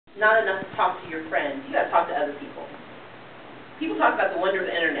not enough to talk to your friends. You got to talk to other people. People talk about the wonder of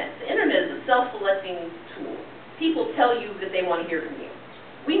the internet. The internet is a self-selecting tool. People tell you that they want to hear from you.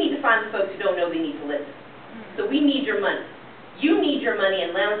 We need to find the folks who don't know they need to listen. So we need your money. You need your money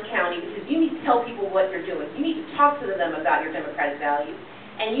in Lowndes County because you need to tell people what you're doing. You need to talk to them about your democratic values.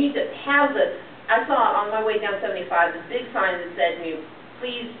 And you need to have I saw on my way down 75 this big sign that said,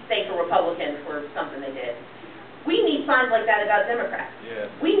 please thank a Republican for something they did. We need signs like that about Democrats. Yeah.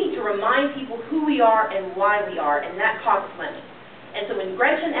 We need to remind people who we are and why we are, and that costs money. And so when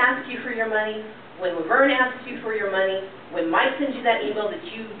Gretchen asks you for your money, when Laverne asks you for your money, when Mike sends you that email that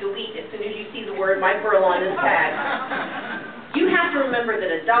you delete as soon as you see the word Mike Burl on his tag, you have to remember that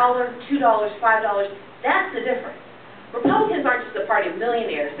 $1, $2, $5, that's the difference. Republicans aren't just the party of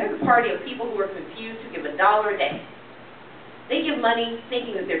millionaires. They're the party of people who are confused who give $1 a day. They give money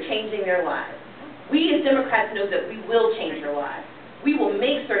thinking that they're changing their lives. We as Democrats know that we will change your lives. We will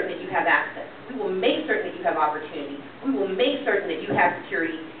make certain that you have access. We will make certain that you have opportunity. We will make certain that you have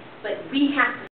security. But we have